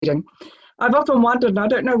reading. I've often wondered, and I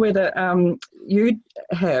don't know whether you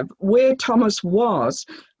have, where Thomas was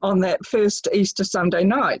on that first Easter Sunday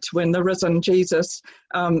night when the risen Jesus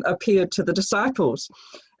appeared to the disciples.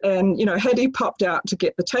 And, you know, had he popped out to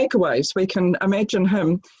get the takeaways, we can imagine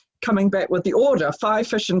him coming back with the order: 5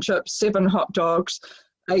 fish and chips, 7 hot dogs,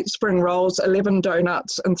 8 spring rolls, 11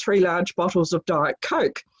 donuts, and 3 large bottles of Diet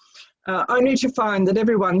Coke. Only to find that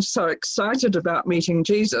everyone's so excited about meeting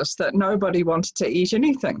Jesus that nobody wanted to eat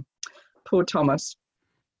anything. Poor Thomas.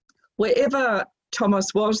 Wherever Thomas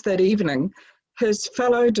was that evening, his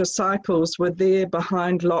fellow disciples were there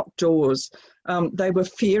behind locked doors. They were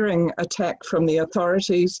fearing attack from the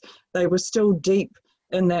authorities. They were still deep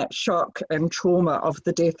in that shock and trauma of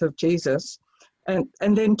the death of Jesus. And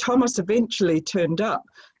then Thomas eventually turned up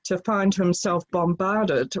to find himself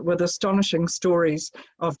bombarded with astonishing stories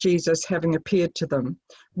of Jesus having appeared to them.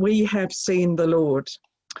 We have seen the Lord.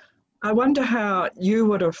 I wonder how you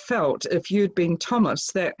would have felt if you'd been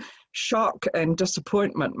Thomas. That shock and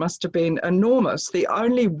disappointment must have been enormous, the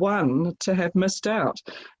only one to have missed out.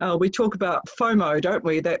 We talk about FOMO, don't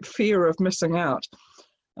we? That fear of missing out.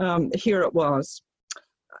 Here it was.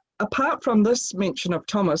 Apart from this mention of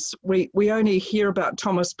Thomas, we only hear about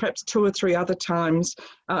Thomas perhaps 2 or 3 other times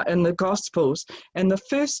in the Gospels. And the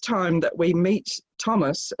first time that we meet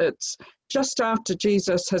Thomas, it's just after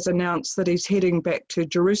Jesus has announced that he's heading back to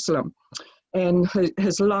Jerusalem. And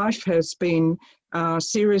his life has been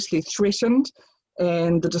seriously threatened,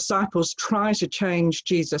 and the disciples try to change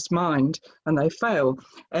Jesus' mind, and they fail.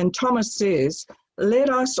 And Thomas says,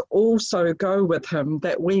 "Let us also go with him,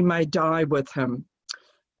 that we may die with him."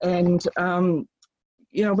 And,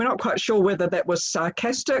 you know, we're not quite sure whether that was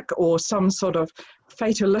sarcastic or some sort of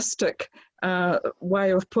fatalistic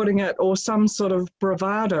way of putting it, or some sort of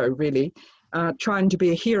bravado, really, trying to be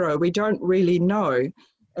a hero. We don't really know.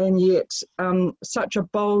 And yet, such a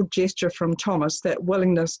bold gesture from Thomas, that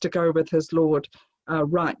willingness to go with his Lord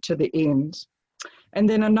right to the end. And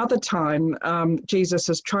then another time, Jesus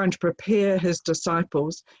is trying to prepare his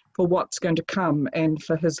disciples for what's going to come and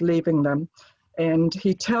for his leaving them. And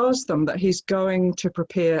he tells them that he's going to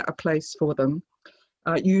prepare a place for them.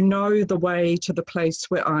 You know the way to the place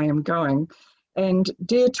where I am going. And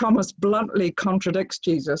dear Thomas bluntly contradicts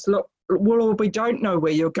Jesus. Look, well, we don't know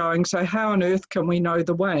where you're going, so how on earth can we know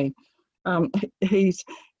the way?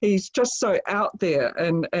 He's just so out there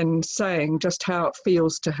and saying just how it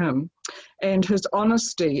feels to him. And his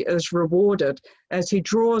honesty is rewarded as he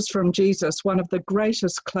draws from Jesus one of the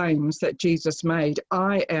greatest claims that Jesus made: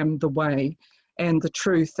 I am the way and the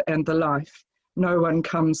truth and the life. No one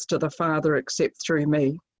comes to the Father except through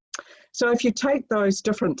me. So if you take those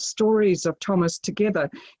different stories of Thomas together,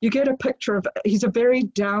 you get a picture of, he's a very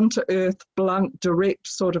down-to-earth, blunt, direct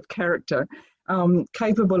sort of character,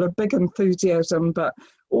 capable of big enthusiasm, but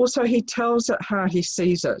also he tells it how he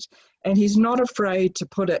sees it. And he's not afraid to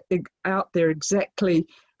put it out there exactly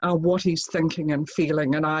what he's thinking and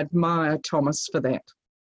feeling, and I admire Thomas for that.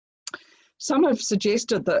 Some have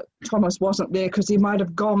suggested that Thomas wasn't there because he might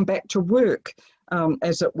have gone back to work,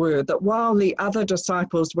 as it were, that while the other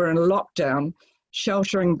disciples were in lockdown,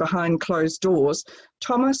 sheltering behind closed doors,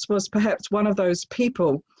 Thomas was perhaps one of those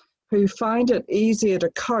people who find it easier to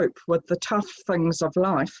cope with the tough things of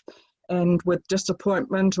life and with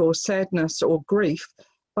disappointment or sadness or grief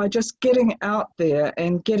by just getting out there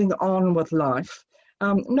and getting on with life.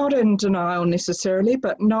 Not in denial necessarily,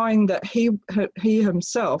 but knowing that he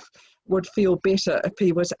himself would feel better if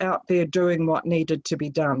he was out there doing what needed to be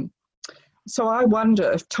done. So I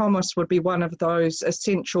wonder if Thomas would be one of those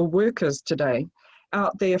essential workers today,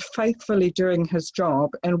 out there faithfully doing his job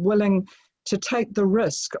and willing to take the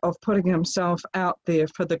risk of putting himself out there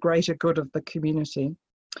for the greater good of the community.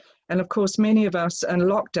 And of course, many of us in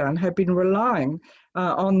lockdown have been relying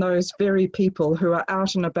on those very people who are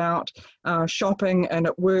out and about, shopping and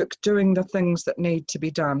at work, doing the things that need to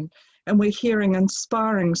be done. And we're hearing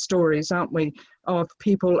inspiring stories, aren't we, of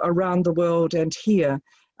people around the world and here.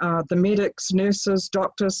 The medics, nurses,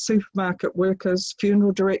 doctors, supermarket workers,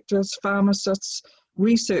 funeral directors, pharmacists,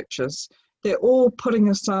 researchers, they're all putting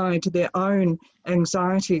aside their own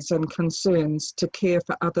anxieties and concerns to care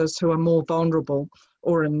for others who are more vulnerable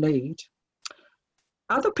or in need.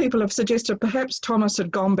 Other people have suggested perhaps Thomas had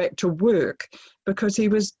gone back to work because he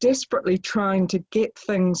was desperately trying to get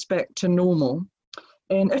things back to normal.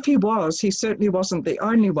 And if he was, he certainly wasn't the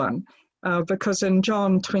only one. Because in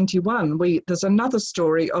John 21, there's another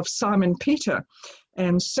story of Simon Peter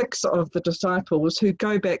and 6 of the disciples who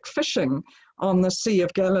go back fishing on the Sea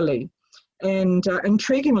of Galilee. And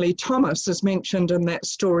intriguingly, Thomas is mentioned in that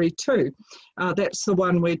story too. That's the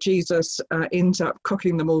one where Jesus ends up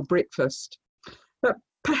cooking them all breakfast. But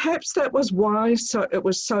Perhaps that was why it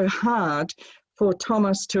was so hard for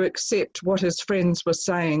Thomas to accept what his friends were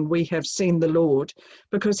saying, "We have seen the Lord,"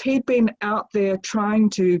 because he'd been out there trying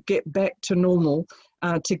to get back to normal,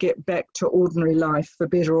 to get back to ordinary life, for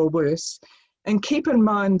better or worse. And keep in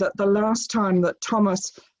mind that the last time that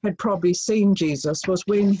Thomas had probably seen Jesus was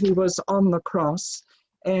when he was on the cross,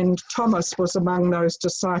 and Thomas was among those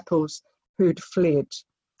disciples who'd fled.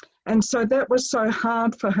 And so that was so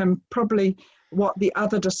hard for him. Probably what the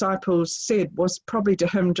other disciples said was probably to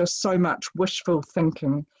him just so much wishful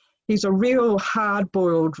thinking. He's a real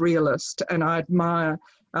hard-boiled realist, and I admire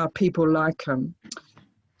people like him.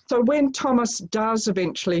 So when Thomas does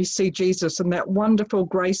eventually see Jesus in that wonderful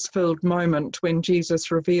grace-filled moment when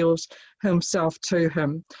Jesus reveals himself to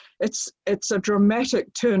him, it's a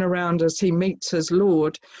dramatic turnaround as he meets his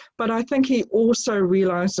Lord, but I think he also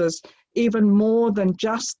realizes even more than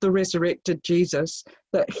just the resurrected Jesus,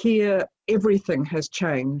 that here everything has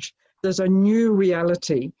changed. There's a new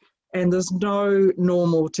reality and there's no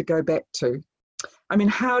normal to go back to. I mean,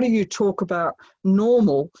 how do you talk about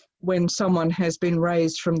normal when someone has been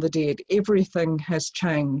raised from the dead? Everything has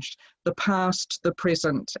changed, the past, the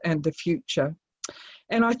present, and the future.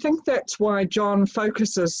 And I think that's why John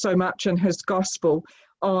focuses so much in his gospel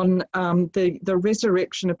on the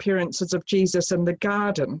resurrection appearances of Jesus in the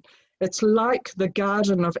garden. It's like the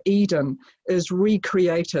Garden of Eden is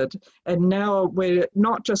recreated, and now we're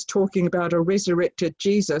not just talking about a resurrected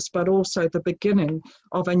Jesus, but also the beginning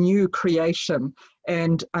of a new creation,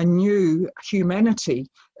 and a new humanity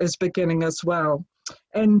is beginning as well.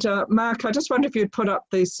 And Mark, I just wonder if you'd put up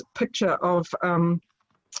this picture of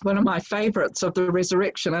one of my favorites of the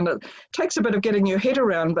resurrection, and it takes a bit of getting your head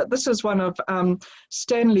around, but this is one of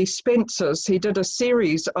Stanley Spencer's. He did a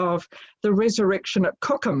series of the resurrection at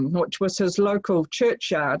Cookham, which was his local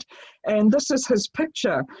churchyard, and this is his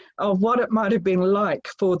picture of what it might have been like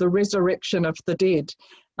for the resurrection of the dead.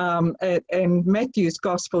 And Matthew's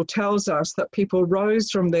gospel tells us that people rose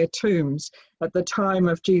from their tombs at the time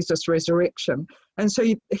of Jesus' resurrection. And so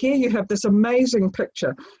here you have this amazing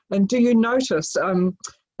picture. And do you notice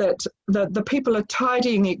that the people are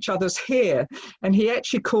tidying each other's hair? And he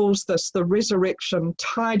actually calls this the resurrection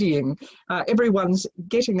tidying. Everyone's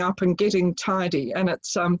getting up and getting tidy. And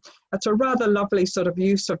it's a rather lovely sort of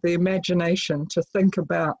use of the imagination to think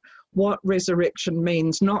about what resurrection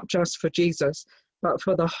means, not just for Jesus, but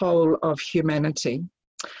for the whole of humanity.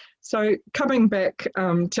 So coming back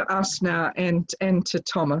to us now and to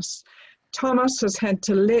Thomas. Thomas has had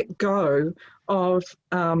to let go of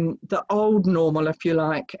the old normal, if you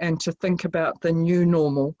like, and to think about the new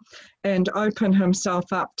normal and open himself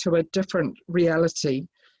up to a different reality.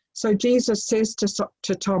 So Jesus says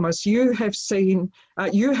to Thomas, you have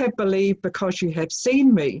believed because you have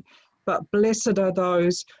seen me, but blessed are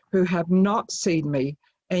those who have not seen me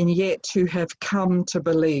and yet who have come to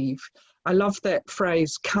believe. I love that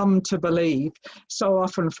phrase, come to believe. So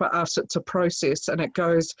often for us, it's a process and it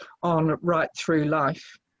goes on right through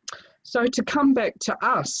life. So to come back to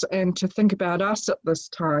us and to think about us at this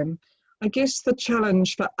time, I guess the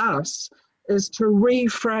challenge for us is to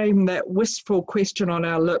reframe that wistful question on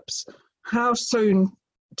our lips, how soon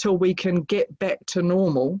till we can get back to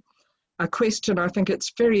normal? A question I think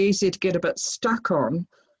it's very easy to get a bit stuck on.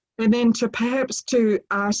 And then to perhaps to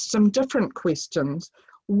ask some different questions.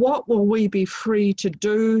 What will we be free to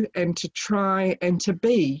do and to try and to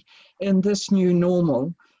be in this new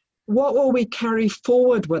normal? What will we carry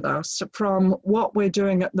forward with us from what we're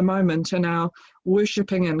doing at the moment in our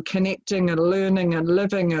worshipping and connecting and learning and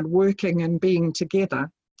living and working and being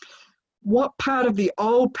together? What part of the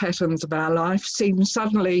old patterns of our life seems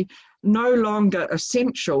suddenly no longer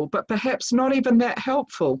essential, but perhaps not even that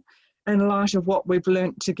helpful in light of what we've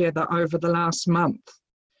learnt together over the last month?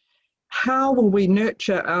 How will we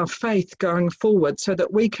nurture our faith going forward so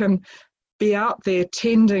that we can be out there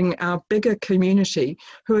tending our bigger community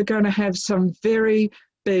who are going to have some very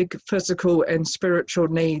big physical and spiritual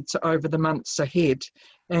needs over the months ahead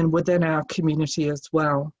and within our community as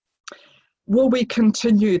well? Will we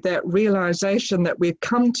continue that realization that we've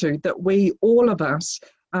come to, that we, all of us,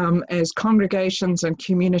 as congregations and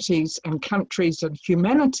communities and countries and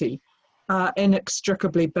humanity, are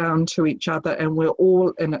inextricably bound to each other, and we're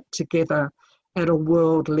all in it together at a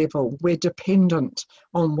world level. We're dependent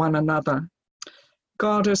on one another.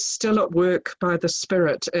 God is still at work by the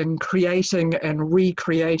Spirit in creating and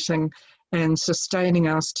recreating and sustaining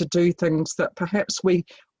us to do things that perhaps we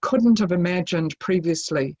couldn't have imagined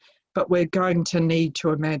previously, but we're going to need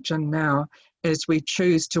to imagine now as we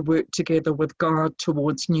choose to work together with God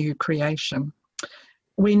towards new creation.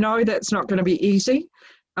 We know that's not going to be easy.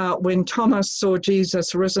 when Thomas saw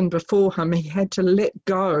Jesus risen before him, he had to let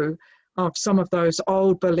go of some of those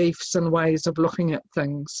old beliefs and ways of looking at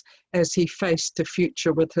things as he faced the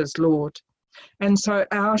future with his Lord. And so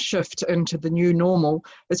our shift into the new normal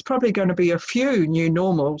is probably going to be a few new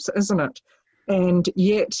normals, isn't it? And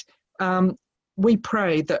yet we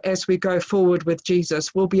pray that as we go forward with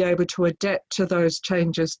Jesus, we'll be able to adapt to those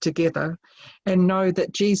changes together and know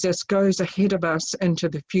that Jesus goes ahead of us into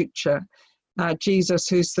the future. Jesus,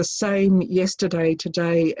 who's the same yesterday,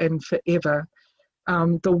 today, and forever,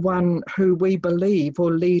 the one who we believe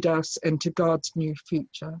will lead us into God's new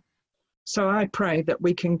future. So I pray that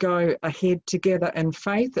we can go ahead together in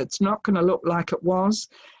faith. It's not going to look like it was,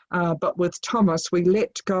 but with Thomas, we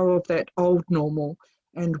let go of that old normal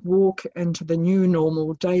and walk into the new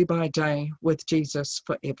normal day by day with Jesus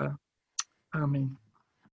forever. Amen.